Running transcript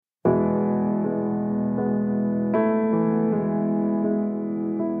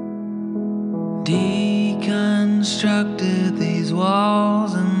deconstructed these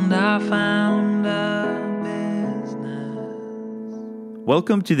walls and I found a business.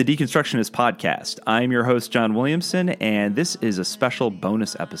 Welcome to the Deconstructionist Podcast. I'm your host, John Williamson, and this is a special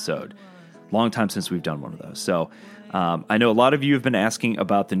bonus episode. Long time since we've done one of those. So I know a lot of you have been asking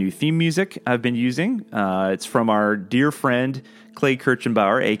about the new theme music I've been using. It's from our dear friend, Clay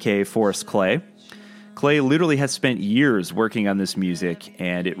Kirchenbauer, a.k.a. Forrest Clay. Clay literally has spent years working on this music,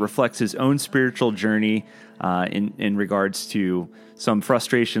 and it reflects his own spiritual journey in regards to some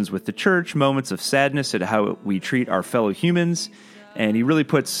frustrations with the church, moments of sadness at how we treat our fellow humans, and he really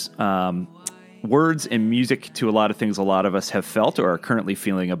puts words and music to a lot of things a lot of us have felt or are currently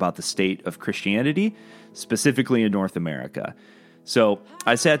feeling about the state of Christianity, specifically in North America. So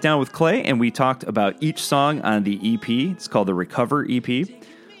I sat down with Clay, and we talked about each song on the EP. It's called the Recover EP.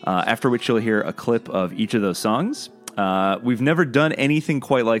 After which you'll hear a clip of each of those songs. We've never done anything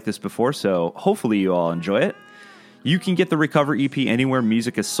quite like this before, so hopefully you all enjoy it. You can get the Recover EP anywhere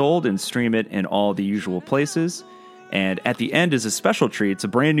music is sold and stream it in all the usual places. And at the end is a special treat. It's a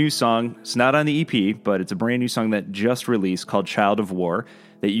brand new song. It's not on the EP, but it's a brand new song that just released called Child of War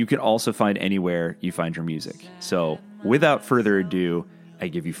that you can also find anywhere you find your music. So without further ado, I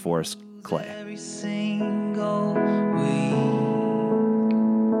give you Forrest Clay. Every single week.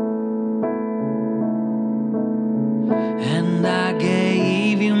 And I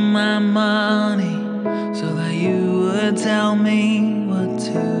gave you my money so that you would tell me what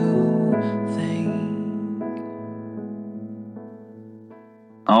to think.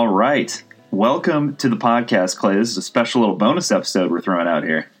 All right. Welcome to the podcast, Clay. This is a special little bonus episode we're throwing out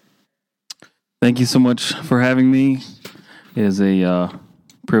here. Thank you so much for having me. It is a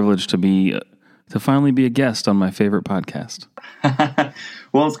privilege to finally be a guest on my favorite podcast.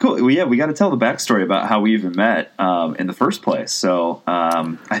 Well, it's cool. We got to tell the backstory about how we even met in the first place. So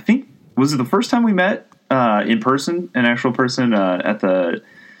I think, was it the first time we met in person, an actual person at the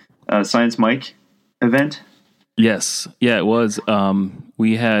Science Mike event? Yes. Yeah, it was.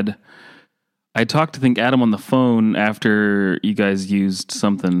 I talked to Adam on the phone after you guys used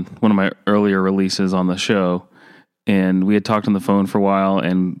one of my earlier releases on the show. And we had talked on the phone for a while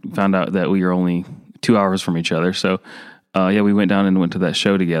and found out that we were only 2 hours from each other. So we went down and went to that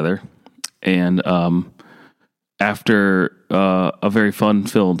show together. And after a very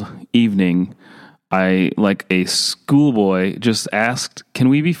fun-filled evening, I, like a schoolboy, just asked, "Can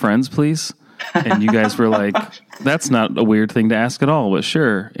we be friends, please?" And you guys were like, "That's not a weird thing to ask at all, but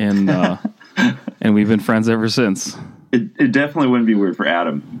sure." And and we've been friends ever since. It definitely wouldn't be weird for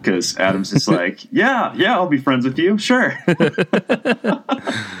Adam, because Adam's just like, yeah, I'll be friends with you, sure.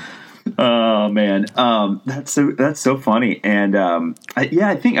 Oh man, that's so funny. And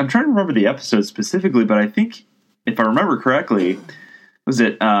I think I'm trying to remember the episode specifically, but I think if I remember correctly, was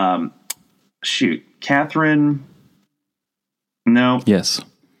it Catherine? No. Yes.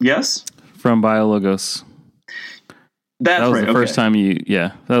 From Biologos. That was right. The first time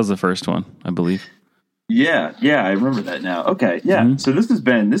that was the first one, I believe. Yeah, I remember that now. Okay, yeah. Mm-hmm. So this has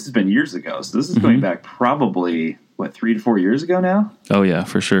been years ago. So this is going back probably 3 to 4 years ago now. Oh yeah,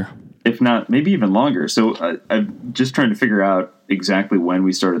 for sure. If not, maybe even longer. So I'm just trying to figure out exactly when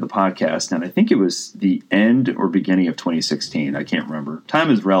we started the podcast, and I think it was the end or beginning of 2016. I can't remember. Time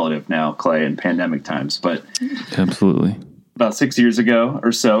is relative now, Clay, in pandemic times, but absolutely about 6 years ago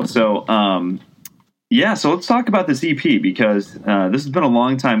or so. So so let's talk about this EP, because this has been a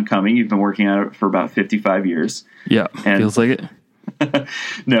long time coming. You've been working on it for about 55 years. Yeah, feels like it.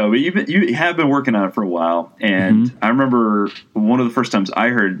 No, but you have been working on it for a while. And I remember one of the first times I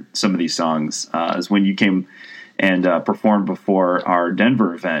heard some of these songs is when you came and performed before our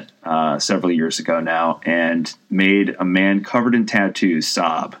Denver event several years ago now, and made a man covered in tattoos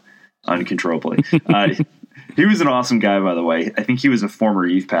sob uncontrollably. He was an awesome guy, by the way. I think he was a former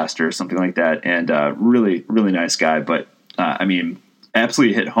youth pastor or something like that, and really, really nice guy. But,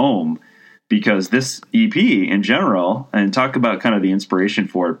 absolutely hit home, because this EP in general, and talk about kind of the inspiration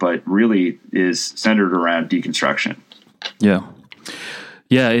for it, but really is centered around deconstruction. Yeah.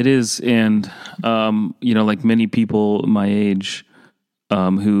 Yeah, it is. And, like many people my age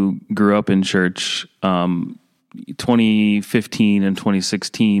who grew up in church, 2015 and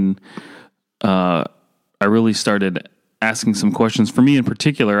 2016, I really started asking some questions. For me in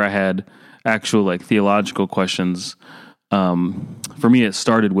particular, I had actual theological questions. For me, it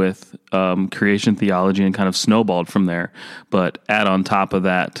started with creation theology and kind of snowballed from there. But add on top of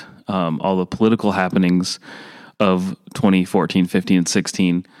that, all the political happenings of 2014, 15, and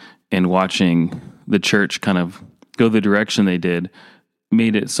 16, and watching the church kind of go the direction they did,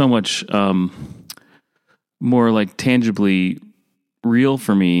 made it so much more tangibly real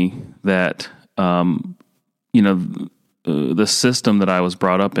for me that you know, the system that I was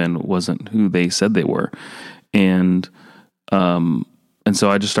brought up in wasn't who they said they were. And so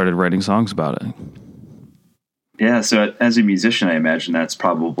I just started writing songs about it. Yeah. So as a musician, I imagine that's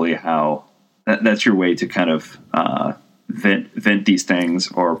probably how that's your way to kind of vent these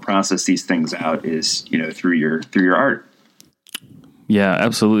things or process these things out is, through your art. Yeah,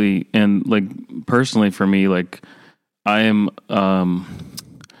 absolutely. And like personally for me, like I'm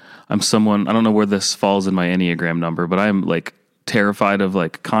someone, I don't know where this falls in my Enneagram number, but I'm like terrified of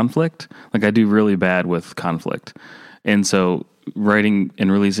like conflict. Like I do really bad with conflict. And so writing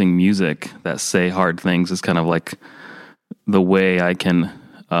and releasing music that say hard things is kind of like the way I can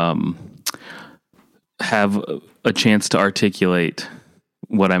have a chance to articulate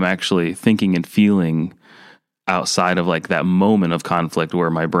what I'm actually thinking and feeling outside of like that moment of conflict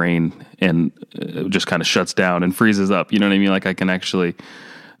where my brain just kind of shuts down and freezes up. You know what I mean? Like I can actually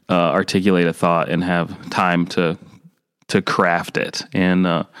articulate a thought and have time to craft it.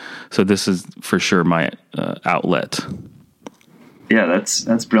 And so this is for sure my outlet. Yeah,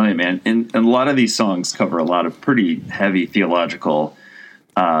 that's brilliant, man. And a lot of these songs cover a lot of pretty heavy theological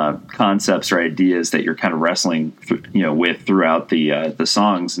concepts or ideas that you're kind of wrestling with throughout the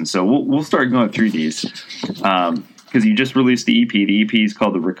songs. And so we'll start going through these because you just released the EP. The EP is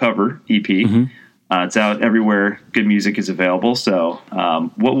called the Recover EP. Mm-hmm. It's out everywhere good music is available. So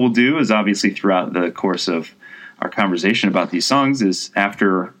what we'll do is obviously throughout the course of our conversation about these songs is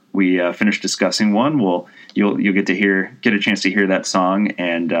after we finish discussing one, you'll get a chance to hear that song,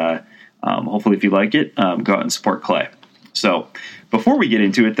 and hopefully if you like it, go out and support Clay. So before we get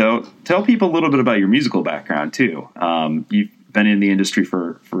into it, though, tell people a little bit about your musical background too. You've been in the industry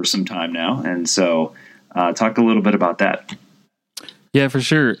for some time now, and so talk a little bit about that. Yeah, for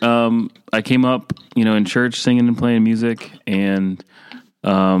sure. I came up, in church singing and playing music, and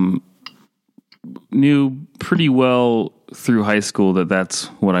knew pretty well through high school that that's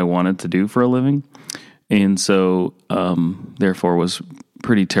what I wanted to do for a living. And so, therefore was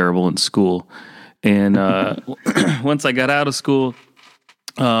pretty terrible in school. And, once I got out of school,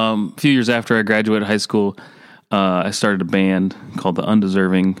 a few years after I graduated high school, I started a band called The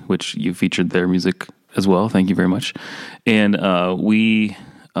Undeserving, which you featured their music as well. Thank you very much. And,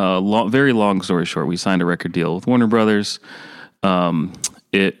 very long story short, we signed a record deal with Warner Brothers.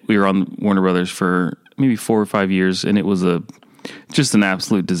 We were on Warner Brothers for maybe 4 or 5 years, and it was just an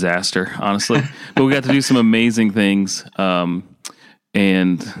absolute disaster, honestly. But we got to do some amazing things. I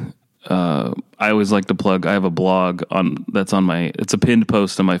always like to plug, I have a blog it's a pinned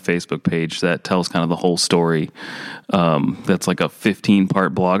post on my Facebook page that tells kind of the whole story. That's like a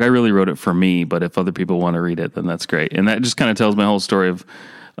 15-part blog. I really wrote it for me, but if other people want to read it, then that's great. And that just kind of tells my whole story of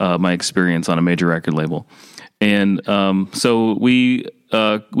my experience on a major record label. And so we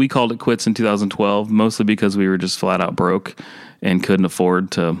called it quits in 2012, mostly because we were just flat out broke and couldn't afford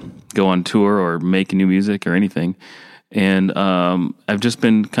to go on tour or make new music or anything. And I've just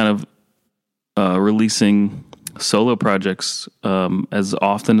been kind of releasing solo projects as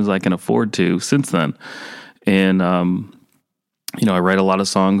often as I can afford to since then. And, I write a lot of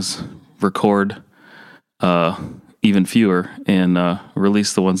songs, record even fewer, and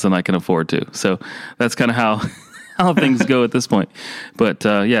release the ones that I can afford to. So that's kind of how things go at this point. But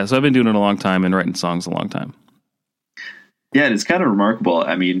so I've been doing it a long time and writing songs a long time. Yeah, and it's kind of remarkable.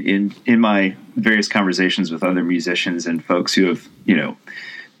 I mean, in my various conversations with other musicians and folks who have,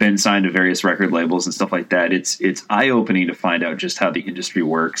 been signed to various record labels and stuff like that, it's eye-opening to find out just how the industry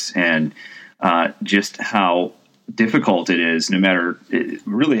works and just how difficult it is. It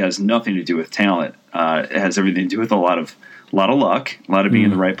really has nothing to do with talent. It has everything to do with a lot of luck, a lot of being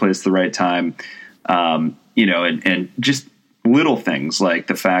in the right place at the right time. And just little things like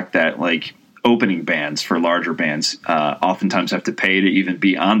the fact that like opening bands for larger bands oftentimes have to pay to even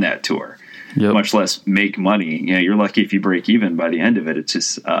be on that tour, much less make money. You're lucky if you break even by the end of it. It's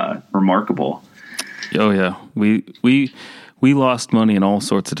just remarkable. Oh yeah. We lost money in all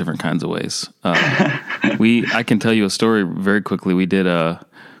sorts of different kinds of ways. I can tell you a story very quickly. We did a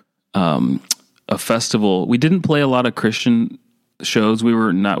festival. We didn't play a lot of Christian shows. We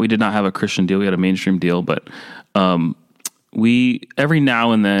did not have a Christian deal. We had a mainstream deal, but we every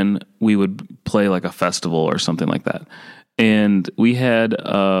now and then we would play like a festival or something like that. And we had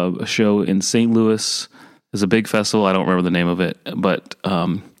a show in St. Louis. There's a big festival. I don't remember the name of it, but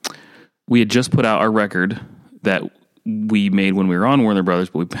we had just put out our record that we made when we were on Warner Brothers,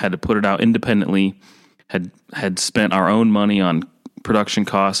 but we had to put it out independently. Had spent our own money on production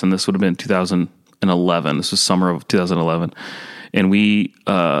costs, and this would have been 2011. This was summer of 2011, and we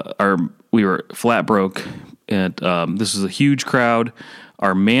were flat broke. And this was a huge crowd.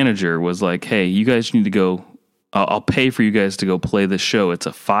 Our manager was like, "Hey, you guys need to go I'll pay for you guys to go play this show. It's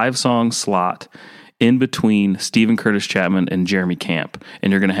a 5-song slot in between Stephen Curtis Chapman and Jeremy Camp.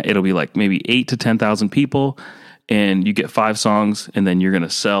 And it'll be like maybe 8 to 10,000 people, and you get 5 songs, and then you're going to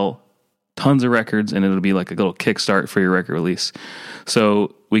sell tons of records, and it'll be like a little kickstart for your record release.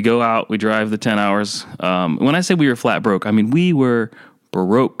 So we go out, we drive the 10 hours. When I say we were flat broke, I mean, we were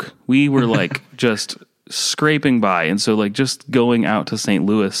broke. We were like just scraping by. And so like just going out to St.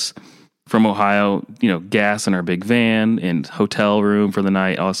 Louis from Ohio, gas in our big van and hotel room for the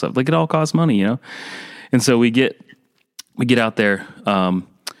night, all that stuff. Like it all costs money, And so we get out there.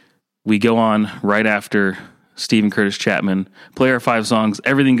 We go on right after Stephen Curtis Chapman, play our 5 songs.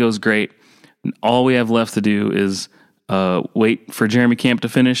 Everything goes great. And all we have left to do is wait for Jeremy Camp to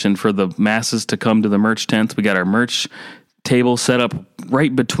finish and for the masses to come to the merch tents. We got our merch table set up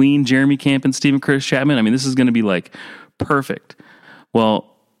right between Jeremy Camp and Stephen Curtis Chapman. I mean, this is going to be like perfect. Well,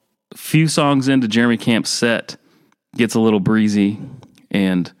 a few songs into Jeremy Camp's set, gets a little breezy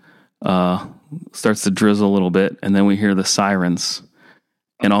and starts to drizzle a little bit, and then we hear the sirens,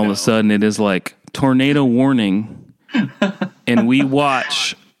 and all of a sudden it is like tornado warning, and we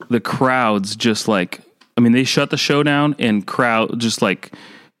watch the crowds just like, I mean, they shut the show down, and crowd just like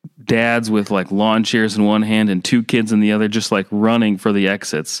dads with like lawn chairs in one hand and 2 kids in the other, just like running for the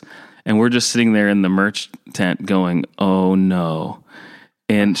exits, and we're just sitting there in the merch tent going, oh no.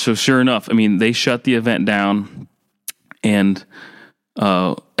 And so sure enough, I mean, they shut the event down, and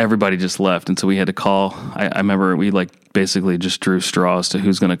everybody just left. And so we had to call. I remember we like basically just drew straws to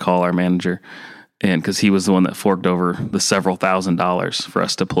who's going to call our manager. And cause he was the one that forked over the several $1,000s for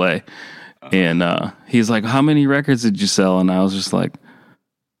us to play. And he's like, how many records did you sell? And I was just like,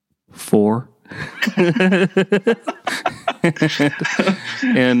 4.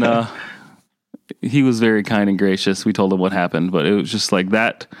 And he was very kind and gracious. We told him what happened, but it was just like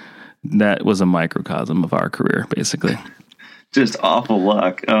that was a microcosm of our career, basically. Just awful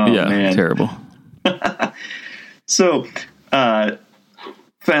luck. Oh, yeah, man. Terrible. So,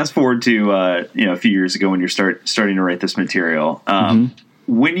 fast forward to a few years ago when you're starting to write this material.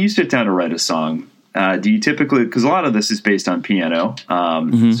 When you sit down to write a song, do you typically, because a lot of this is based on piano,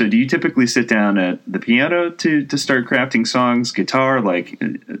 so do you typically sit down at the piano to start crafting songs, guitar? Like,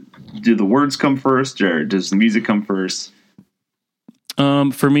 do the words come first, or does the music come first?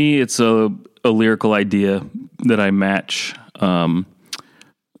 For me, it's a lyrical idea that I match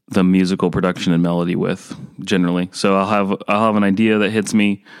the musical production and melody with, generally. So I'll have an idea that hits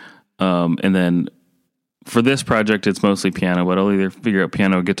me, and then for this project, it's mostly piano, but I'll either figure out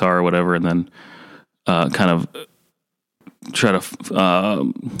piano, guitar, or whatever, and then kind of try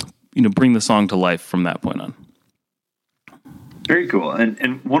to bring the song to life from that point on. Very cool.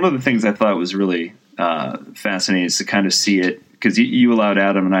 And one of the things I thought was really fascinating is to kind of see it, because you allowed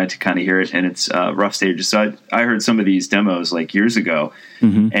Adam and I to kind of hear it in its rough stages. So I heard some of these demos like years ago,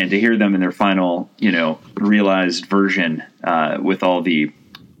 and to hear them in their final, realized version with all the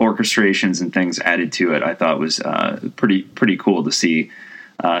orchestrations and things added to it, I thought was pretty cool to see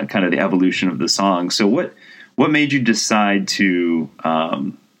kind of the evolution of the song. So what made you decide to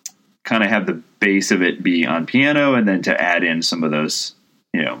kind of have the base of it be on piano and then to add in some of those,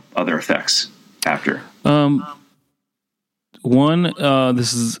 other effects after?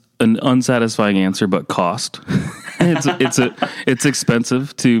 This is an unsatisfying answer, but cost. It's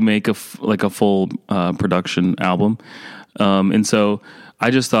expensive to make a full production album, and so I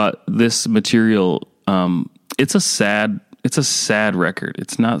just thought this material. It's a sad record.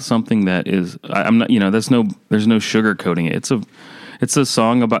 It's not something that is. I'm not. There's no sugarcoating it. It's a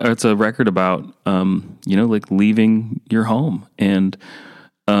song about. It's a record about. Like leaving your home, and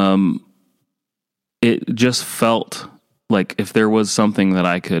it just felt like if there was something that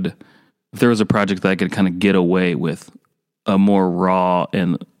if there was a project that I could kind of get away with a more raw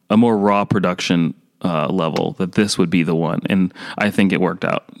production level, that this would be the one. And I think it worked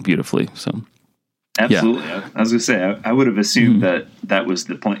out beautifully. So absolutely. Yeah. I was going to say, I would have assumed that was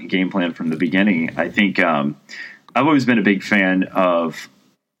the game plan from the beginning. I think I've always been a big fan of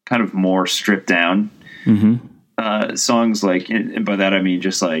kind of more stripped down songs, like, and by that I mean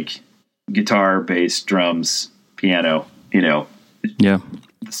just like guitar, bass, drums, piano, yeah,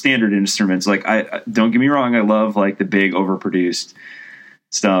 the standard instruments. Like, I don't get me wrong, I love like the big overproduced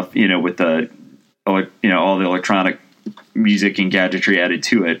stuff, with the all the electronic music and gadgetry added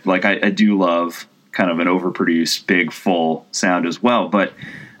to it. Like, I do love kind of an overproduced big full sound as well, but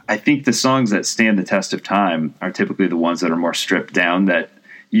I think the songs that stand the test of time are typically the ones that are more stripped down, that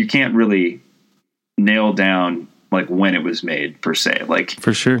you can't really nail down like when it was made per se. Like,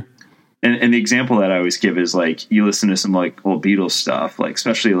 for sure. And the example that I always give is like, you listen to some like old Beatles stuff, like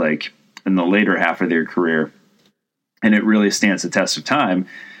especially like in the later half of their career, and it really stands the test of time.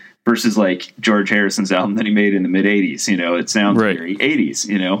 Versus like George Harrison's album that he made in the mid '80s, it sounds very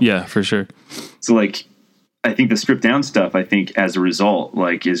 '80s, Yeah, for sure. So like, I think the stripped down stuff, I think as a result,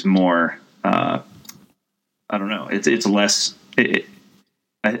 like is more, I don't know. It's less, I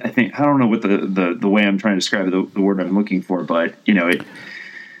think, I don't know what the way I'm trying to describe it, the word I'm looking for, but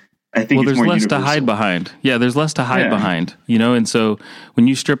I think there's more less universal. to hide behind. Yeah, there's less to hide behind, and so when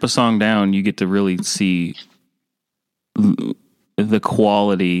you strip a song down, you get to really see the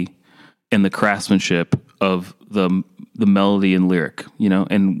quality and the craftsmanship of the melody and lyric,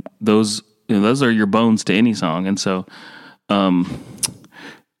 and those are your bones to any song. And so,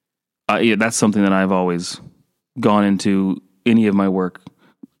 that's something that I've always gone into any of my work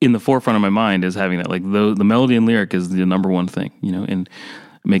in the forefront of my mind, is having that, like the melody and lyric is the number one thing, and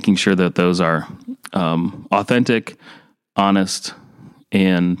making sure that those are authentic, honest,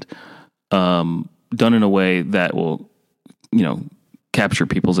 and done in a way that will, capture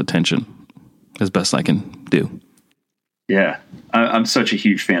people's attention as best I can do. Yeah, I'm such a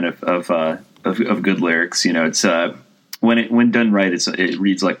huge fan of good lyrics. It's when done right, it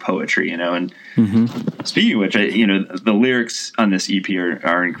reads like poetry. And speaking of which, the lyrics on this EP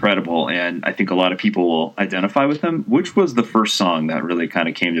are incredible, and I think a lot of people will identify with them. Which was the first song that really kind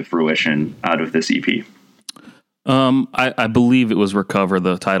of came to fruition out of this EP? I believe it was "Recover,"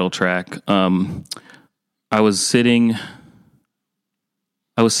 the title track. I was sitting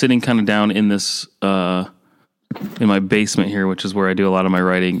kind of down in this in my basement here, which is where I do a lot of my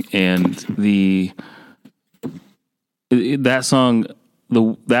writing, and that song,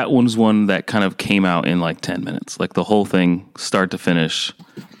 that one's one that kind of came out in like 10 minutes, like the whole thing, start to finish,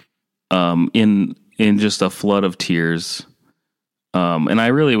 in just a flood of tears. And I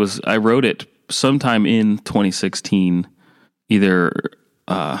wrote it sometime in 2016, either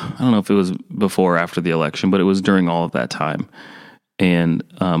I don't know if it was before or after the election, but it was during all of that time. And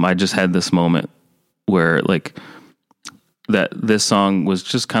I just had this moment where like that this song was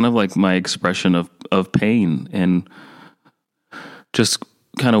just kind of like my expression of pain, and just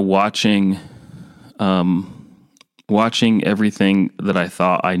kind of watching everything that I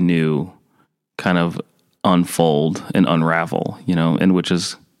thought I knew kind of unfold and unravel, and which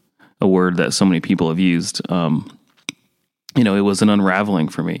is a word that so many people have used. It was an unraveling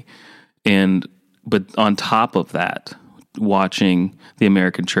for me. But on top of that, watching the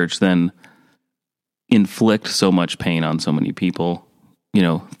American church then inflict so much pain on so many people,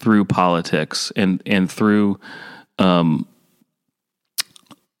 through politics and through, a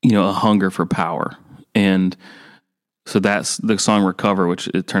hunger for power. And so that's the song "Recover," which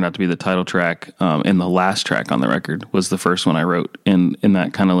it turned out to be the title track. And the last track on the record was the first one I wrote. And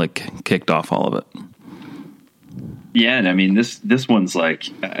that kind of like kicked off all of it. Yeah, and I mean this one's like,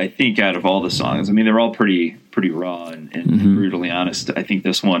 I think out of all the songs, I mean they're all pretty raw and brutally honest. I think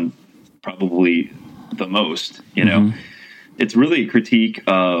this one probably the most. It's really a critique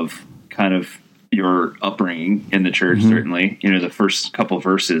of kind of your upbringing in the church. Certainly, the first couple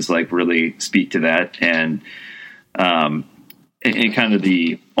verses like really speak to that, and kind of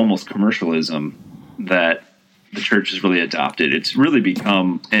the almost commercialism that the church has really adopted. It's really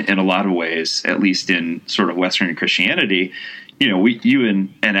become, in a lot of ways, at least in sort of Western Christianity, you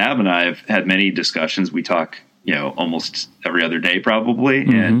and Ab and I have had many discussions. We talk, almost every other day probably.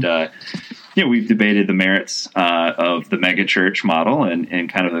 And, we've debated the merits of the mega church model and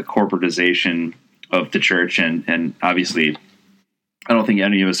kind of the corporatization of the church. And obviously, I don't think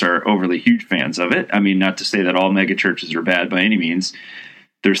any of us are overly huge fans of it. I mean, not to say that all mega churches are bad by any means.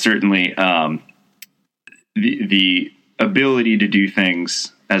 There's certainly, the ability to do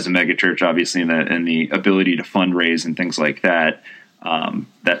things as a megachurch, obviously, and the ability to fundraise and things like that,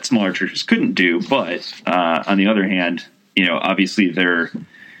 that smaller churches couldn't do. But on the other hand, obviously I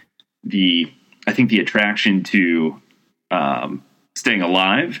think the attraction to staying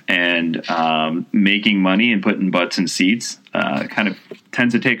alive and making money and putting butts in seats kind of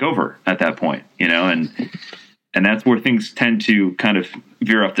tends to take over at that point, and that's where things tend to kind of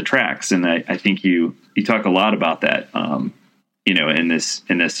veer off the tracks. And I think you talk a lot about that, in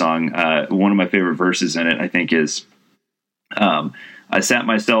this song. One of my favorite verses in it, I think, is, I sat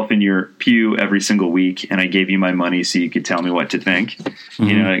myself in your pew every single week and I gave you my money so you could tell me what to think.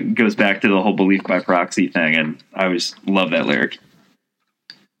 It goes back to the whole belief by proxy thing. And I always love that lyric.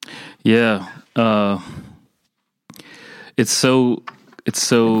 Yeah. It's so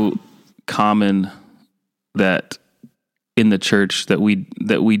common that in the church that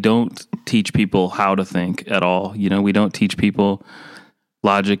we don't teach people how to think at all. We don't teach people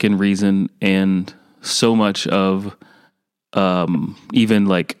logic and reason, and so much of even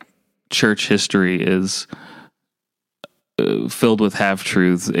like church history is filled with half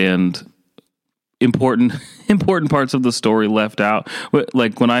truths and important parts of the story left out.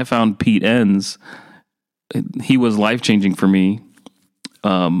 Like when I found Pete Enns, he was life changing for me.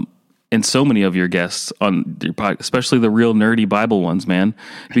 And so many of your guests on your podcast, especially the real nerdy Bible ones, man,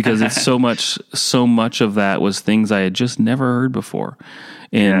 because it's so much of that was things I had just never heard before.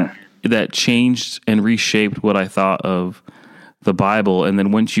 And that changed and reshaped what I thought of the Bible. And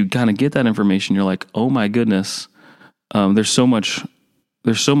then once you kind of get that information, you're like, oh my goodness, there's so much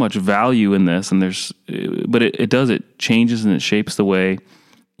value in this. And but it changes and it shapes the way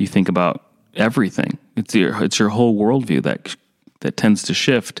you think about everything. It's your whole worldview that tends to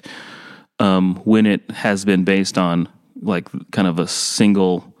shift when it has been based on like kind of a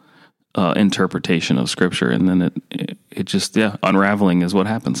single interpretation of Scripture, and then it just unraveling is what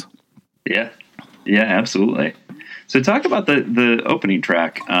happens. Yeah, absolutely. So talk about the opening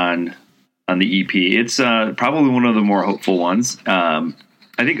track on the EP. It's probably one of the more hopeful ones.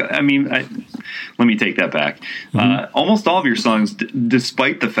 Let me take that back. Almost all of your songs,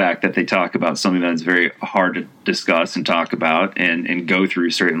 despite the fact that they talk about something that's very hard to discuss and talk about and go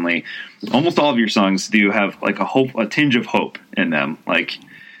through, certainly, almost all of your songs do have like a tinge of hope in them. Like,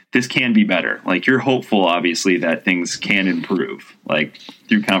 this can be better. Like, you're hopeful, obviously, that things can improve, like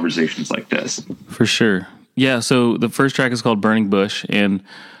through conversations like this. For sure. Yeah. So the first track is called Burning Bush, and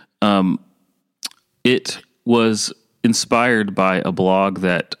it was inspired by a blog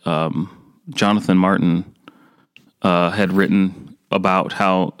that Jonathan Martin had written about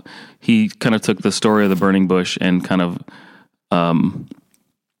how he kind of took the story of the burning bush and kind of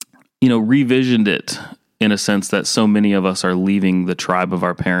revisioned it in a sense that so many of us are leaving the tribe of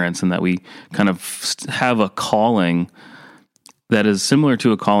our parents, and that we kind of have a calling that is similar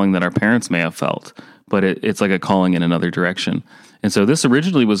to a calling that our parents may have felt, but it's like a calling in another direction. And so this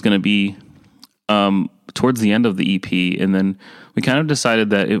originally was going to be towards the end of the EP, and then we kind of decided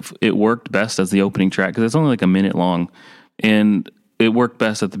that it worked best as the opening track because it's only like a minute long, and it worked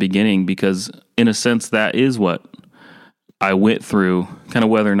best at the beginning because, in a sense, that is what I went through, kind of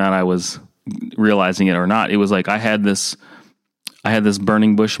whether or not I was realizing it or not. It was like I had this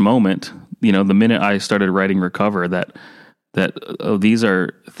burning bush moment, the minute I started writing Recover, that these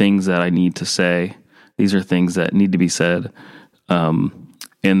are things that I need to say, these are things that need to be said.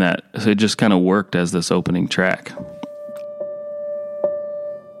 And that so it just kind of worked as this opening track.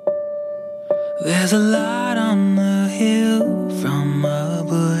 There's a light on the hill from a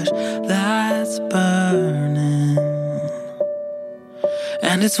bush that's burning,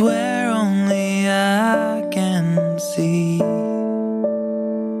 and it's where only I can see.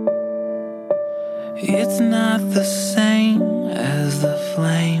 It's not the same as the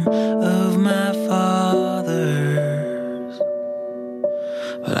flame of my father's,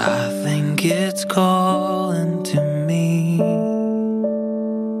 but I think it's calling to me.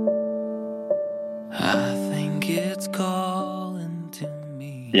 I think it's calling to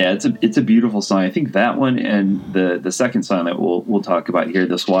me. Yeah, it's a beautiful song. I think that one and the second song that we'll talk about here,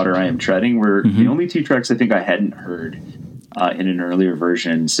 This Water I Am Treading, were the only two tracks I think I hadn't heard in an earlier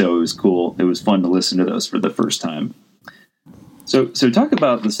version. So it was cool. It was fun to listen to those for the first time. So talk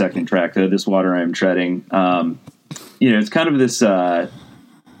about the second track, This Water I Am Treading. It's kind of this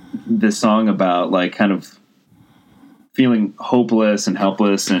song about like kind of feeling hopeless and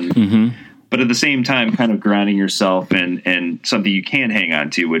helpless, and but at the same time kind of grounding yourself in something you can hang on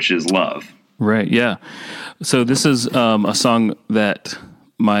to, which is love. Right. Yeah. So this is a song that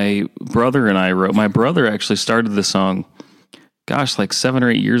my brother and I wrote. My brother actually started the song, like 7 or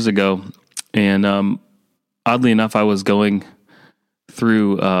 8 years ago. And oddly enough, I was going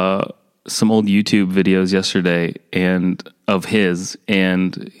through some old YouTube videos yesterday of his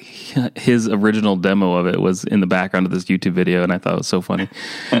original demo of it was in the background of this YouTube video, and I thought it was so funny.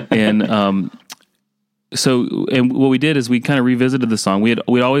 And what we did is we kind of revisited the song. We'd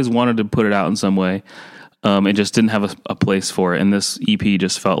always wanted to put it out in some way, and just didn't have a place for it. And this EP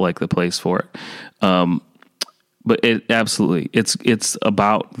just felt like the place for it. But it absolutely, it's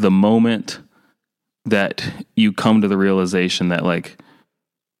about the moment that you come to the realization that like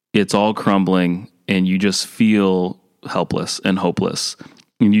it's all crumbling and you just feel helpless and hopeless.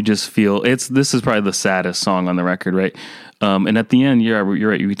 And you just feel this is probably the saddest song on the record, right? And at the end, you're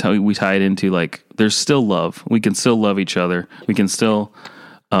right. We tie it into like, there's still love. We can still love each other. We can still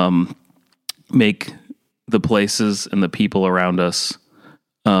make the places and the people around us,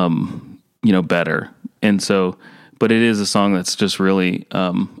 better. And so, but it is a song that's just really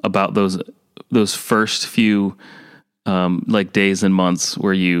about those first few like days and months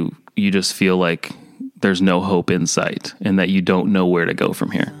where you just feel like there's no hope in sight and that you don't know where to go from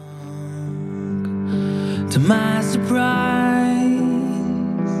here. to my surprise.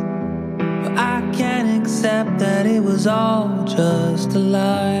 But I can't accept that it was all just a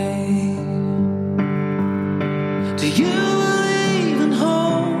lie. Do you believe in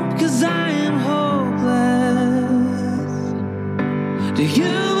hope? 'Cause I am hopeless. Do you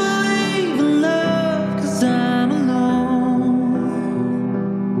believe in love? 'Cause I'm alone.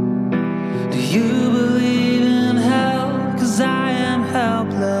 Do you believe in hell? 'Cause I am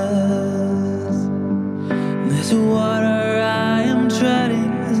helpless. This water I am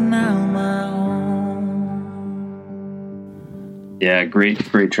treading is now my own. Yeah,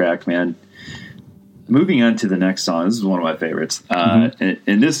 great track, man. Moving on to the next song. This is one of my favorites. And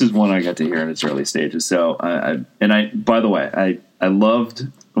this is one I got to hear in its early stages. So, by the way, I loved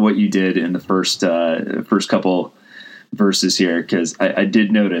what you did in the first couple verses here, because I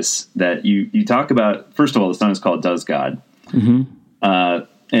did notice that you talk about, first of all, the song is called Does God? Mm-hmm.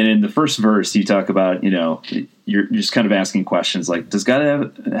 And in the first verse, you talk about, you're just kind of asking questions like, does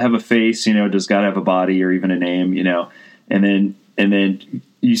God have a face? Does God have a body or even a name? And then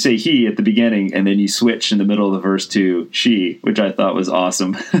you say he at the beginning, and then you switch in the middle of the verse to she, which I thought was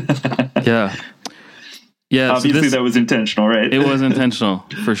awesome. Yeah. Yeah. Obviously that was intentional, right? It was intentional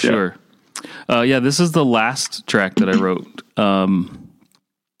for sure. This is the last track that I wrote.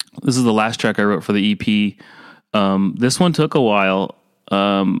 This is the last track I wrote for the EP. This one took a while.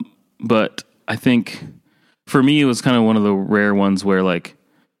 But I think for me, it was kind of one of the rare ones where I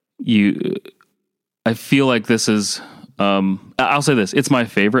feel like this is, I'll say this, it's my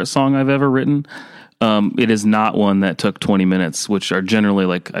favorite song I've ever written. It is not one that took 20 minutes, which are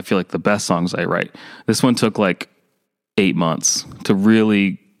generally I feel like the best songs I write. This one took 8 months to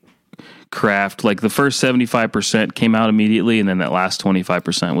really craft. The first 75% came out immediately, and then that last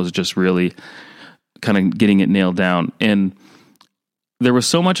 25% was just really kind of getting it nailed down. And there was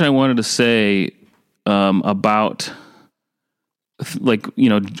so much I wanted to say about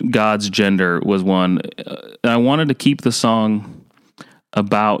God's gender was one. And I wanted to keep the song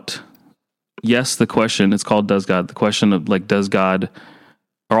about, yes, the question, it's called Does God? The question of does God,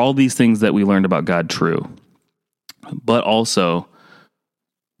 are all these things that we learned about God true? But also,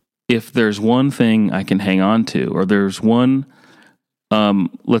 if there's one thing I can hang on to, or there's one,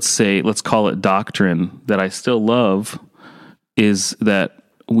 let's call it doctrine that I still love, is that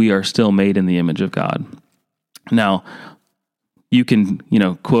we are still made in the image of God. Now, you can,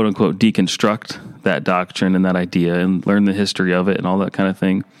 quote unquote, deconstruct that doctrine and that idea and learn the history of it and all that kind of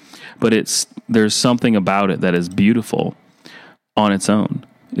thing. But there's something about it that is beautiful on its own,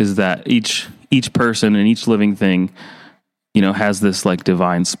 is that each person and each living thing, has this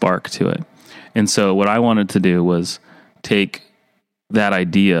divine spark to it. And so what I wanted to do was take that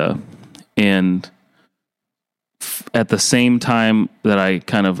idea and at the same time that I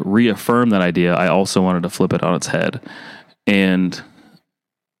kind of reaffirm that idea, I also wanted to flip it on its head and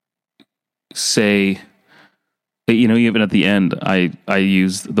say, even at the end, I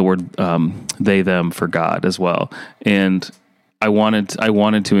used the word they, them for God as well. And I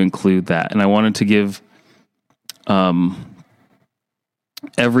wanted to include that. And I wanted to give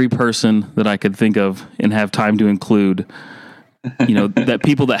every person that I could think of and have time to include, that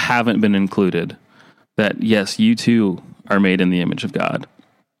people that haven't been included, that yes, you too are made in the image of God.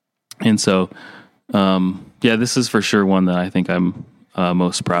 And so, this is for sure one that I think I'm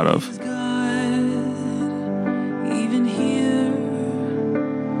most proud of. Even here,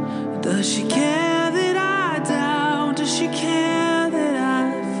 does she care that I doubt? Does she care that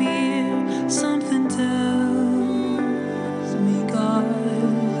I fear? Something tells me God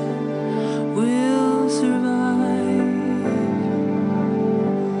will survive.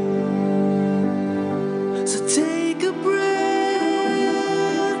 So take a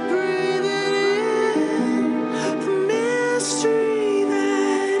breath, breathe it in, the mystery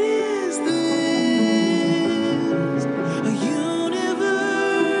that is this, a universe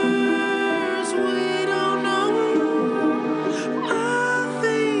we don't know. I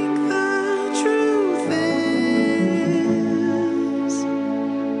think the truth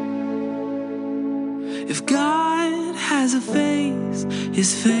is, if God has a face,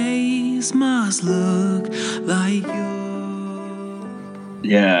 his face must look like yours.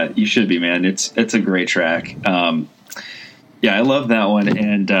 Yeah, you should be, man. It's a great track. I love that one.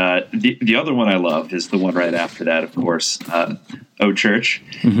 And the other one I love is the one right after that, of course, O Church.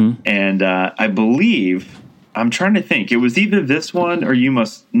 Mm-hmm. And I believe, I'm trying to think, it was either this one or it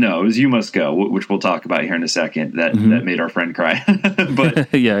was You Must Go, which we'll talk about here in a second, that made our friend cry.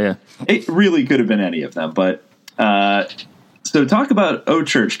 But yeah. It really could have been any of them. But so talk about O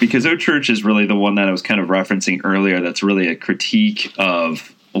Church, because O Church is really the one that I was kind of referencing earlier. That's really a critique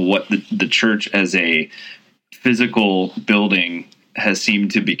of what the church as a physical building has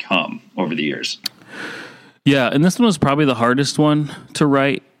seemed to become over the years. Yeah, and this one was probably the hardest one to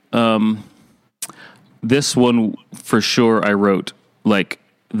write. This one, for sure, I wrote like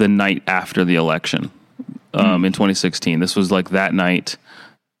the night after the election in 2016. This was like that night,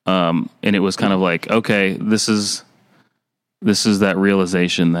 and it was kind of like, okay, this is that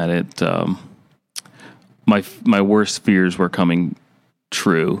realization that my worst fears were coming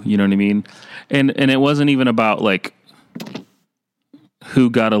true. You know what I mean? And it wasn't even about like who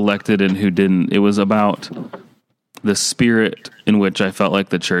got elected and who didn't. It was about the spirit in which I felt like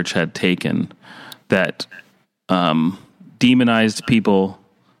the church had taken that demonized people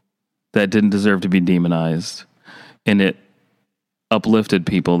that didn't deserve to be demonized, and it uplifted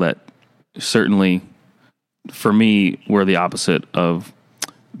people that certainly, for me, were the opposite of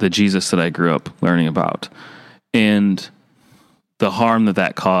the Jesus that I grew up learning about, and the harm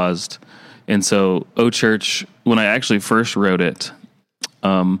that caused. And so, O Church, when I actually first wrote it,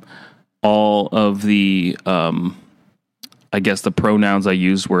 all of the I guess the pronouns I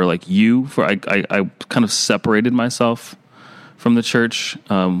used were like you. For I kind of separated myself from the church.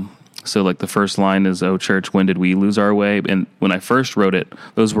 So like the first line is, "Oh church, when did we lose our way?" And when I first wrote it,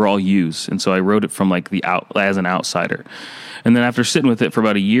 those were all yous. And so I wrote it from like as an outsider. And then after sitting with it for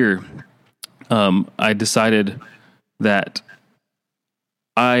about a year, I decided that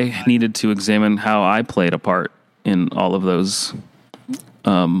I needed to examine how I played a part in all of those,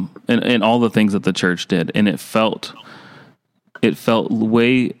 and all the things that the church did. And it felt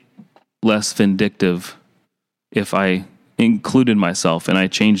way less vindictive if I included myself and I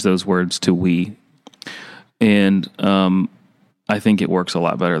changed those words to we. And I think it works a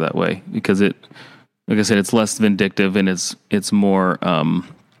lot better that way because like I said, it's less vindictive and it's more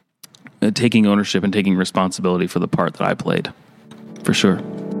taking ownership and taking responsibility for the part that I played, for sure.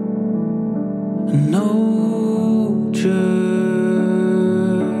 No church,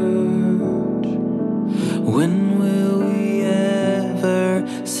 when will we ever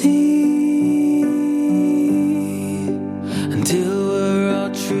see? Until we're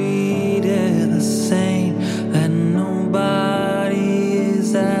all treated the same, that nobody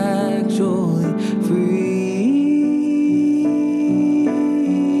is actually free.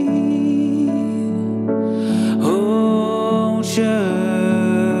 Oh, church,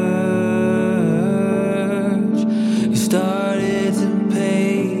 started to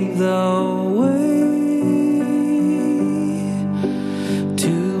pave the way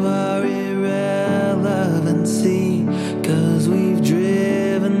to our irrelevancy, 'cause we've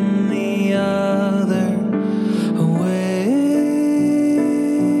driven the other away.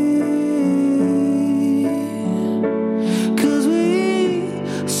 'Cause we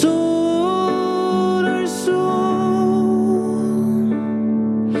sold our soul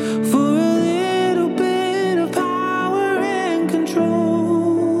for a little bit of power and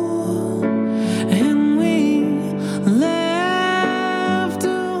control, and we left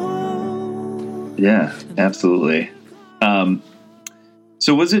home. Yeah, absolutely.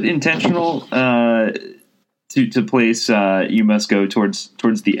 So was it intentional to place "You Must Go" towards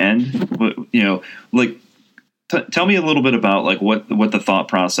the end? Like tell me a little bit about like what the thought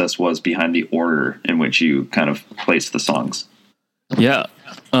process was behind the order in which you kind of placed the songs. Yeah.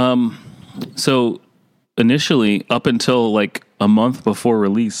 So initially, up until like a month before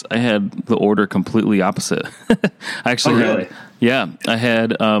release, I had the order completely opposite. I actually really? I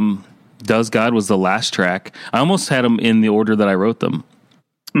had "Does God" was the last track. I almost had them in the order that I wrote them.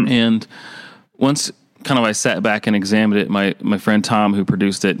 And once kind of I sat back and examined it, my friend Tom, who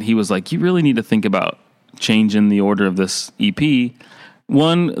produced it, he was like, "You really need to think about changing the order of this EP."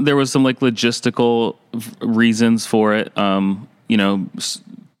 One, there was some like logistical reasons for it.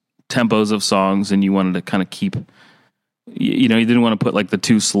 Tempos of songs, and you wanted to kind of keep, you didn't want to put like the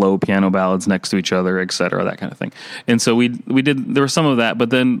two slow piano ballads next to each other, et cetera, that kind of thing. And so we did, there was some of that, but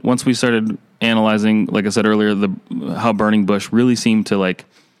then once we started analyzing, like I said earlier, how Burning Bush really seemed to like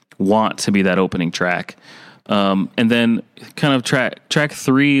want to be that opening track. And then kind of track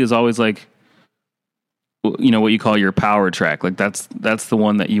 3 is always like, what you call your power track. Like that's the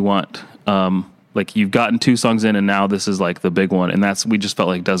one that you want. Like you've gotten 2 songs in and now this is like the big one. And we just felt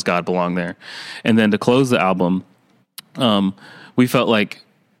like Does God Belong there? And then to close the album, we felt like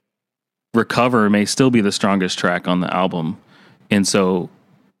Recover may still be the strongest track on the album. And so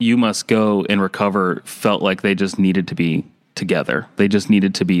You Must Go and Recover felt like they just needed to be together. They just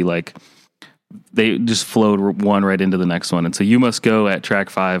needed to be like, they just flowed one right into the next one. And so You Must Go at track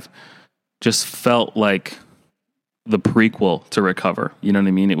 5 just felt like the prequel to Recover. You know what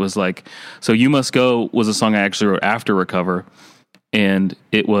I mean? It was like, so You Must Go was a song I actually wrote after Recover. And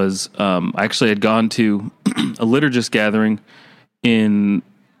it was, I actually had gone to a liturgist gathering in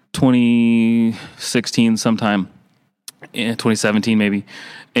 2016 sometime, in 2017 maybe.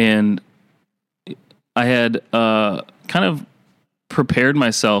 And I had kind of prepared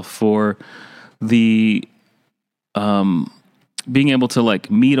myself for the being able to like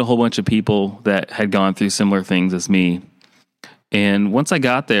meet a whole bunch of people that had gone through similar things as me. And once I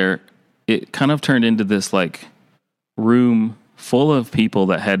got there, it kind of turned into this like room full of people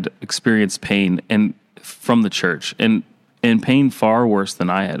that had experienced pain and from the church and pain far worse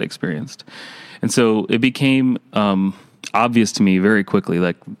than I had experienced. And so it became obvious to me very quickly,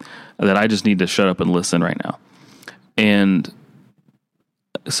 like that I just need to shut up and listen right now. And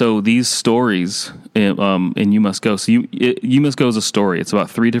so these stories in You Must Go. So You Must Go is a story. It's about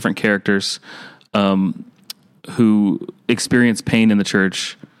 3 different characters who experience pain in the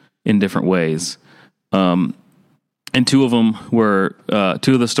church in different ways. And 2 of them were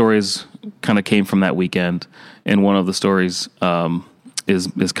 2 of the stories kind of came from that weekend, and one of the stories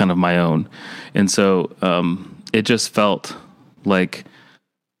is kind of my own. And so it just felt like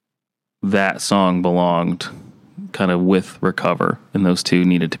that song belonged kind of with Recover, and those 2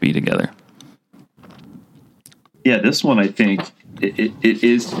 needed to be together. Yeah, this one I think it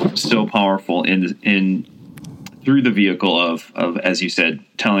is so powerful in through the vehicle of as you said,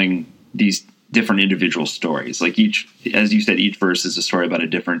 telling these different individual stories. Like each verse is a story about a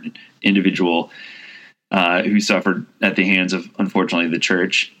different individual who suffered at the hands of, unfortunately, the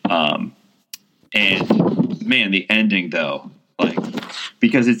church. And man, the ending though, like,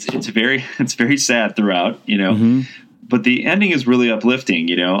 because it's very sad throughout, but the ending is really uplifting,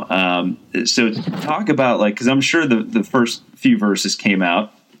 so talk about, like, cause I'm sure the first few verses came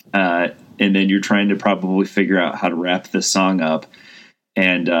out, and then you're trying to probably figure out how to wrap this song up.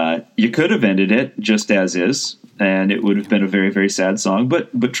 And you could have ended it just as is, and it would have been a very, very sad song,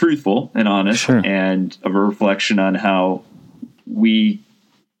 but truthful and honest, sure, and a reflection on how we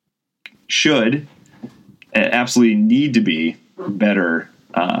should absolutely need to be better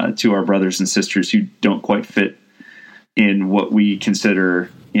to our brothers and sisters who don't quite fit in what we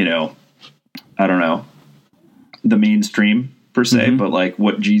consider, I don't know, the mainstream per se, but like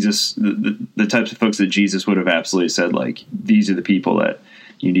what Jesus, the types of folks that Jesus would have absolutely said, like, these are the people that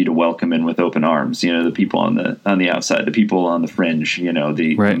you need to welcome in with open arms, the people on the outside, the people on the fringe,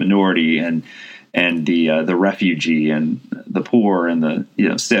 the minority and the refugee and the poor and the,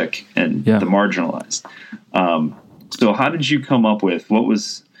 sick and the marginalized. So how did you come up with, what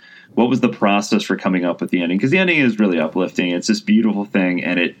was the process for coming up with the ending? Because the ending is really uplifting. It's this beautiful thing,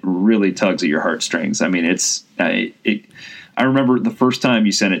 and it really tugs at your heartstrings. I mean, I remember the first time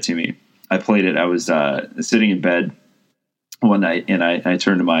you sent it to me, I played it. I was sitting in bed one night, and I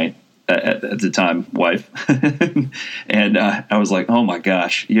turned to my, at the time, wife, and I was like, oh my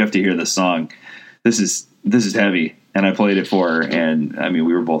gosh, you have to hear this song. This is heavy. And I played it for her, and I mean,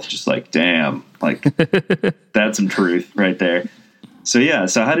 we were both just like, damn, like that's some truth right there. So yeah,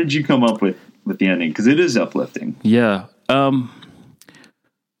 so how did you come up with the ending? Because it is uplifting. Yeah.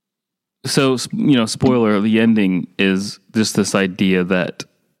 So, spoiler, the ending is just this idea that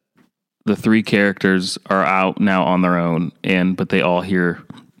the 3 characters are out now on their own, but they all hear,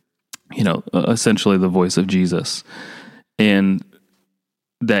 essentially the voice of Jesus, and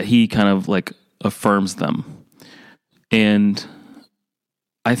that he kind of like affirms them. And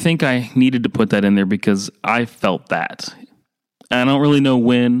I think I needed to put that in there because I felt that. I don't really know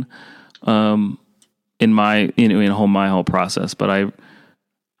when, in my whole process, but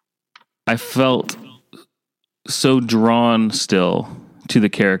I felt so drawn still to the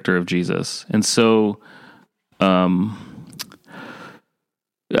character of Jesus. And so,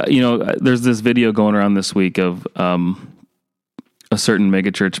 there's this video going around this week of a certain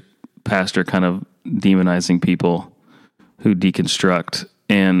megachurch pastor kind of demonizing people who deconstruct.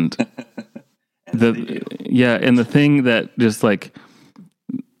 And the thing that just like,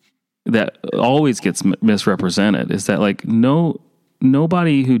 that always gets misrepresented is that like,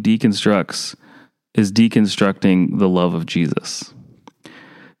 nobody who deconstructs is deconstructing the love of Jesus.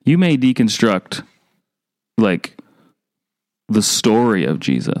 You may deconstruct like the story of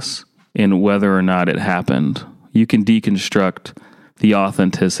Jesus and whether or not it happened. You can deconstruct the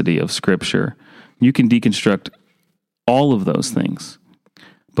authenticity of Scripture. You can deconstruct all of those things.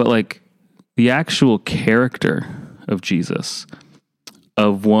 But like the actual character of Jesus,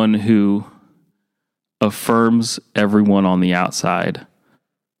 of one who affirms everyone on the outside,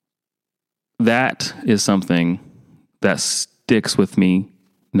 that is something that sticks with me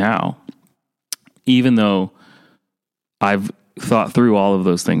now, even though I've thought through all of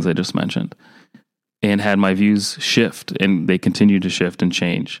those things I just mentioned. and had my views shift, and they continue to shift and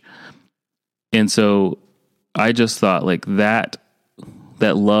change. And so I just thought like that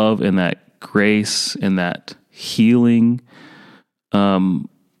love and that grace and that healing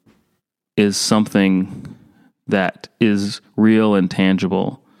is something that is real and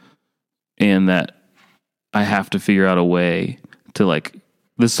tangible, and that I have to figure out a way to, like,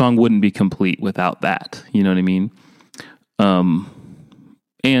 this song wouldn't be complete without that. You know what I mean?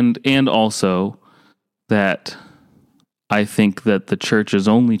 And also that I think that the church's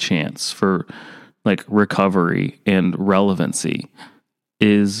only chance for like recovery and relevancy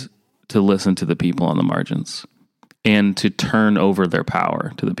is to listen to the people on the margins and to turn over their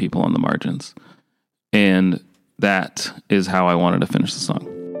power to the people on the margins. And that is how I wanted to finish the song.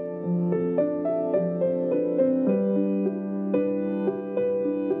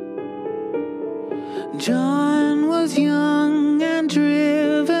 John was young and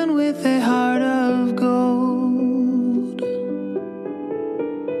driven with a heart of gold.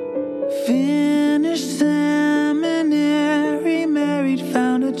 Finished seminary, married,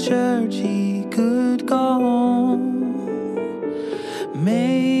 found a church he could go home.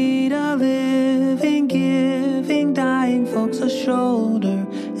 Made a living, giving dying folks a shoulder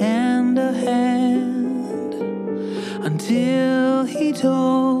and a hand, until he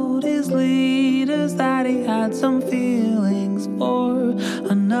told his leaders that he had some feelings for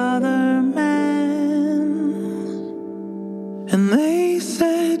another man. And they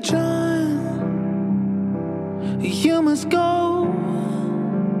said, John, you must go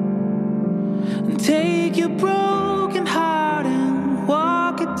and take your broken heart and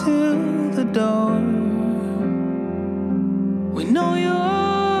walk it to the door. We know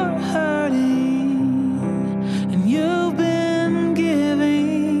you're hurting and you've been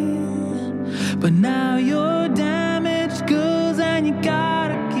giving, but now you're damaged goods and you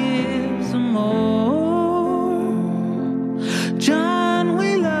gotta give some more. John,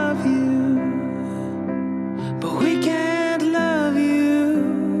 we love you, but we can't love you.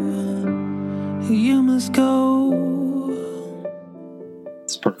 You must go.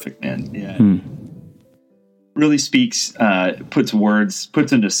 It's perfect, man. Yeah. Really speaks, puts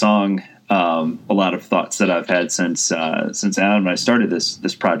into song a lot of thoughts that I've had since Adam and I started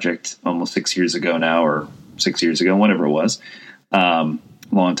this project almost 6 years ago now, or 6 years ago, whatever it was.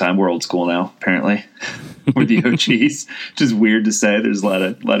 Long time. We're old school now, apparently. We're the OGs, which is weird to say. There's a lot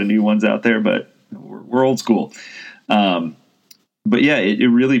of new ones out there, but we're old school. But yeah, it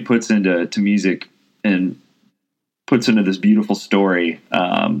really puts into music and puts into this beautiful story,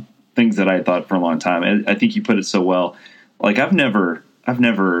 things that I thought for a long time. I think you put it so well. Like I've never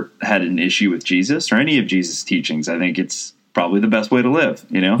had an issue with Jesus or any of Jesus' teachings. I think it's probably the best way to live,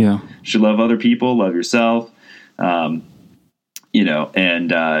 you know? Yeah. You should love other people, love yourself, you know,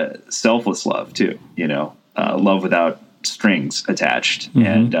 and selfless love too, you know, love without strings attached.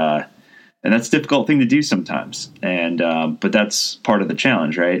 And that's a difficult thing to do sometimes. And but that's part of the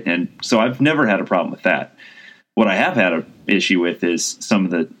challenge, right? And so I've never had a problem with that. What I have had an issue with is some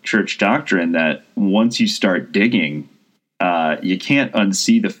of the church doctrine that once you start digging, you can't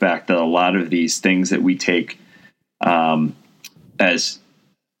unsee the fact that a lot of these things that we take as,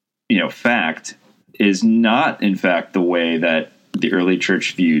 you know, fact is not, in fact, the way that the early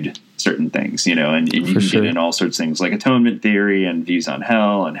church viewed certain things, you know, and you can get in all sorts of things like atonement theory and views on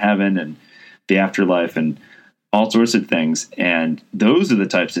hell and heaven and the afterlife and all sorts of things. And those are the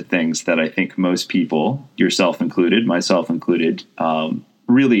types of things that I think most people, yourself included, myself included,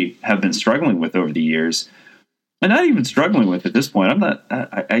 really have been struggling with over the years. And not even struggling with at this point.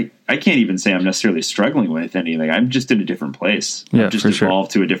 I can't even say I'm necessarily struggling with anything. I'm just in a different place. Yeah, I've just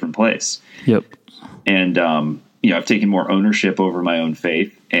evolved to a different place. Yep. And, you know, I've taken more ownership over my own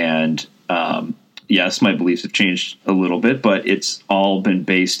faith. And, yes, my beliefs have changed a little bit, but it's all been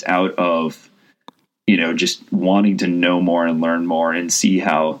based out of, you know, just wanting to know more and learn more and see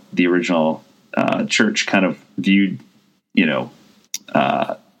how the original church kind of viewed, you know,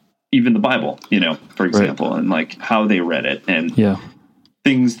 even the Bible, you know, for example, and like how they read it and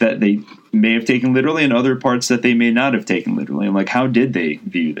things that they may have taken literally and other parts that they may not have taken literally. And like, how did they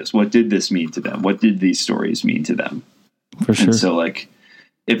view this? What did this mean to them? What did these stories mean to them? For sure. And so like,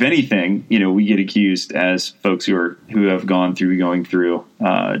 if anything, you know, we get accused as folks who have going through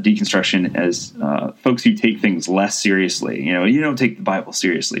deconstruction as folks who take things less seriously. You know, you don't take the Bible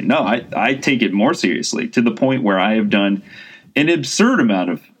seriously. No, I take it more seriously, to the point where I have done an absurd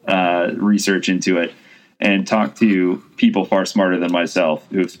amount of research into it and talked to people far smarter than myself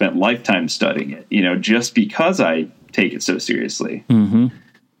who have spent lifetimes studying it, you know, just because I take it so seriously. You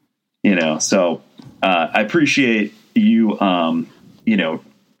know, so I appreciate you, you know,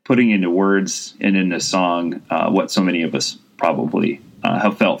 putting into words and into song what so many of us probably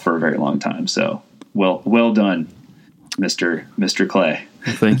have felt for a very long time. So well done, Mr. Clay.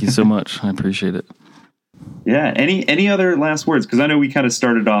 Thank you so much. I appreciate it. Yeah. Any other last words? Because I know we kind of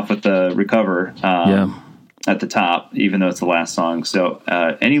started off with the Recover at the top, even though it's the last song. So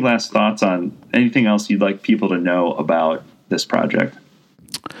any last thoughts on anything else you'd like people to know about this project?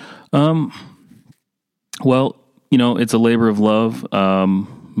 Well, it's a labor of love.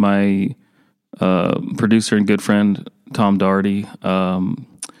 My producer and good friend, Tom Doherty, and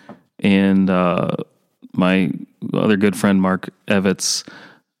my other good friend, Mark Evitz,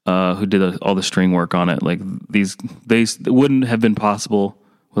 who did all the string work on it. Like they wouldn't have been possible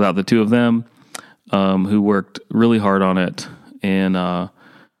without the two of them, who worked really hard on it, and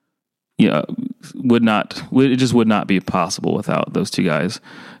it just would not be possible without those two guys.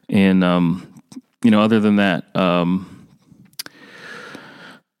 And other than that,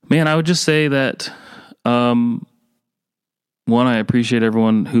 man, I would just say that one, I appreciate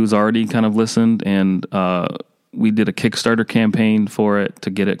everyone who's already kind of listened, and we did a Kickstarter campaign for it to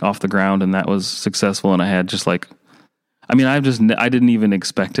get it off the ground, and that was successful. And I had just I didn't even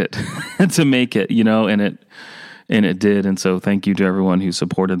expect it to make it, and it did. And so thank you to everyone who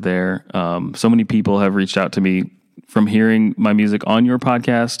supported there. So many people have reached out to me from hearing my music on your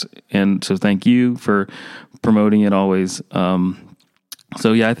podcast, and so thank you for promoting it always.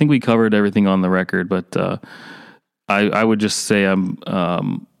 So yeah, I think we covered everything on the record, but I would just say I'm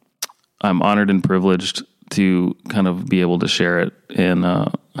honored and privileged to kind of be able to share it, and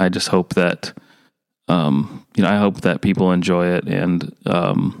I just hope that I hope that people enjoy it, and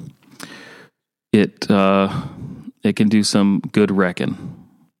it can do some good wrecking.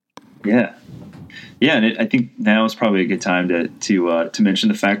 Yeah. Yeah, and I think now is probably a good time to mention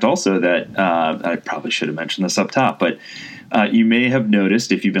the fact also that I probably should have mentioned this up top, but you may have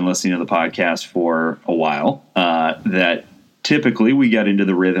noticed, if you've been listening to the podcast for a while, that typically we got into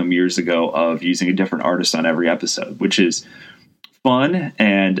the rhythm years ago of using a different artist on every episode, which is fun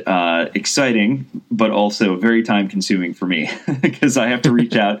and exciting, but also very time consuming for me because I have to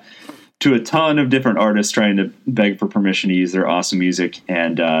reach out to a ton of different artists trying to beg for permission to use their awesome music.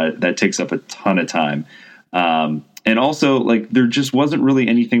 And that takes up a ton of time. And also, there just wasn't really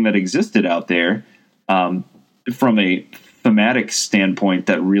anything that existed out there from a thematic standpoint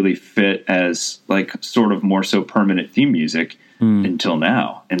that really fit as sort of more so permanent theme music until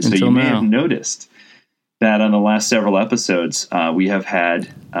now. And so you may have noticed that on the last several episodes, we have had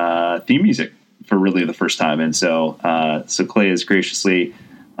theme music for really the first time. And so Clay has graciously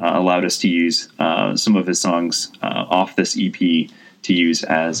allowed us to use some of his songs off this EP to use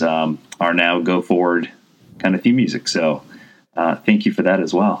as our now go forward kind of theme music. So thank you for that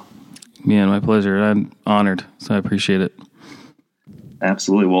as well. Yeah, my pleasure. I'm honored, so I appreciate it.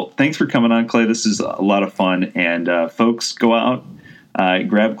 Absolutely. Well, thanks for coming on, Clay. This is a lot of fun. And folks, go out,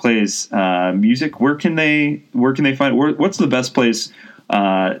 grab Clay's music. Where can they find? What's the best place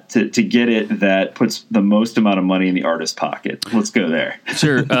to get it that puts the most amount of money in the artist's pocket? Let's go there.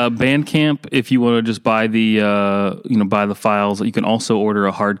 Sure. Bandcamp, if you want to just buy buy the files. You can also order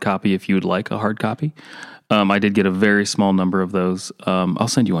a hard copy if you would like a hard copy. I did get a very small number of those. I'll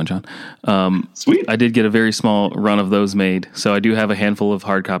send you one, John. Sweet. I did get a very small run of those made, so I do have a handful of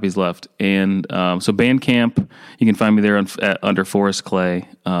hard copies left. And so Bandcamp, you can find me there under Forrest Clay.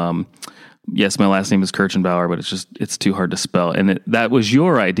 Yes, my last name is Kirchenbauer, but it's too hard to spell. And that was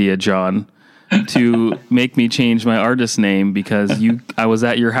your idea, John, to make me change my artist name because I was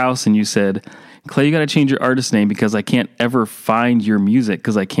at your house and you said, Clay, you got to change your artist name because I can't ever find your music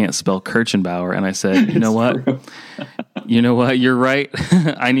because I can't spell Kirchenbauer. And I said, you know what? You're right.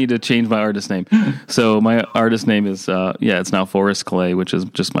 I need to change my artist name. So my artist name is, it's now Forrest Clay, which is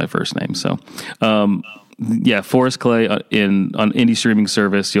just my first name. So, Forrest Clay on indie streaming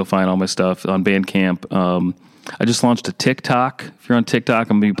service. You'll find all my stuff on Bandcamp. I just launched a TikTok. If you're on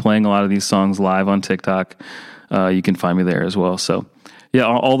TikTok, I'm going to be playing a lot of these songs live on TikTok. You can find me there as well. So, yeah,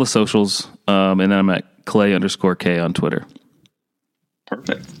 all the socials, and then I'm at Clay_K on Twitter.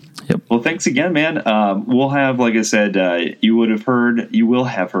 Perfect. Yep. Well, thanks again, man. We'll have, like I said, you will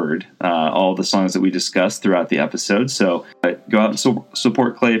have heard all the songs that we discussed throughout the episode. So go out and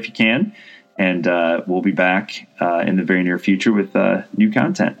support Clay if you can, and we'll be back in the very near future with new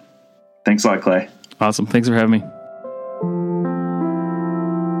content. Thanks a lot, Clay. Awesome. Thanks for having me.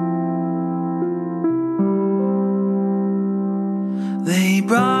 They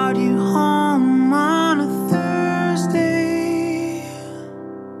brought you home on a Thursday.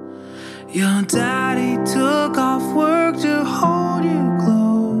 Your daddy took off work to hold you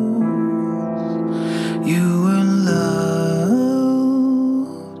close. You were loved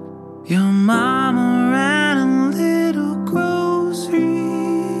Your mama ran a little grocery,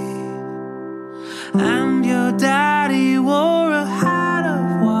 and your daddy wore a hat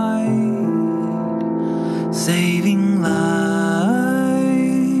of white, saving lives.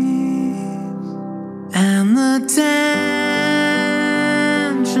 And the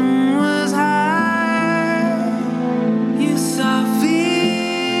tension was high. You saw fear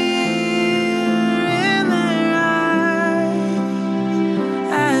in their eyes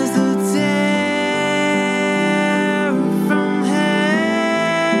as the terror from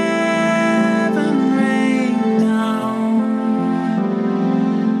heaven rained down.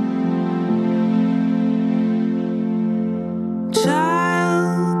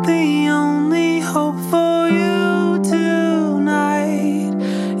 Child, the only hope for you tonight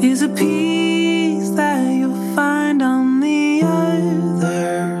is a peace that you'll find on the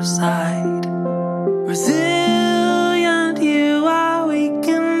other side. Resilient you are, we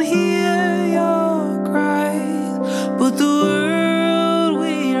can hear your cries, but the world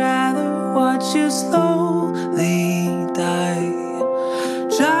we'd rather watch you slowly die.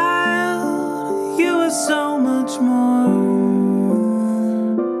 Child, you are so much more,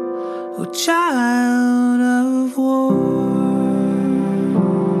 oh child of war.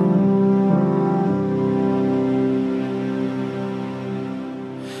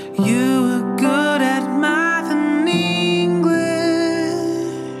 You were good at math and English,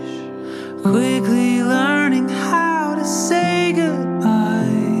 quickly learning how to say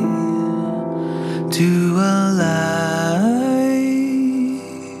goodbye to a life.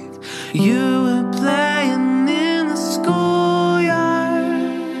 You were playing in the schoolyard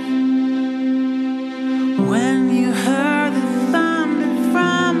when you heard the thunder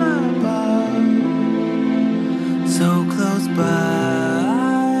from above, so close by.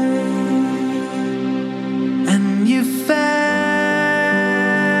 And you fell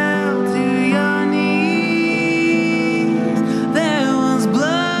to your knees. There was blood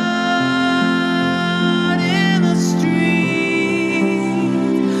in the streets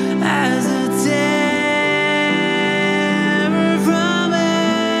as a terror from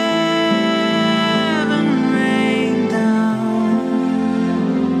heaven rained down.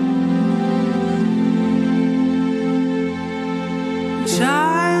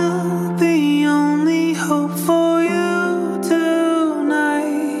 Child, the only hope for you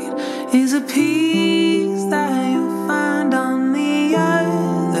tonight is a peace that you'll find on the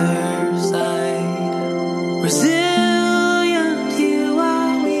other side. Resilient you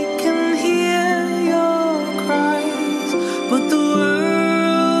are, we can hear your cries, but the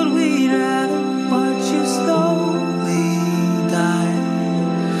world we'd rather watch you slowly die.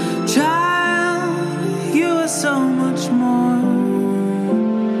 Child, you are so much more,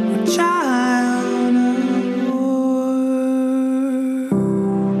 a child of war.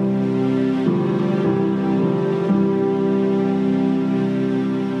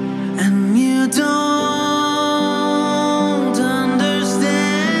 And you don't understand.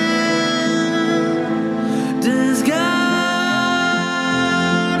 Does God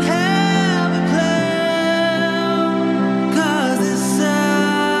have a plan? 'Cause this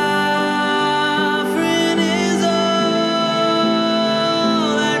suffering is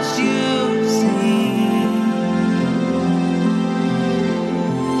all that you've seen.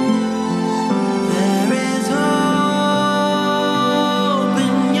 There is hope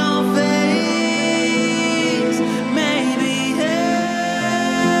in your face. Maybe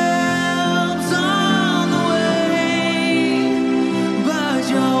help's on the way, but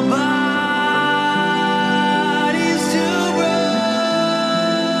your body's too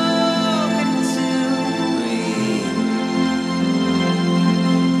broken to breathe.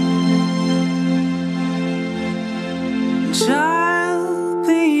 Child,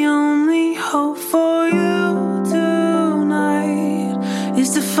 the only hope for you tonight is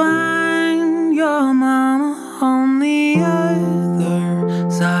to find your mama on the other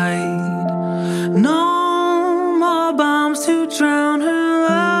side. No more bombs to drown her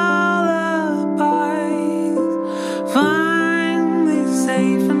lullabies. Finally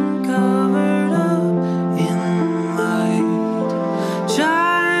safe and covered up in light.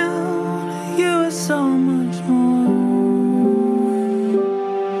 Child, you are so much more,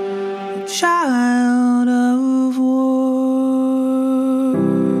 a child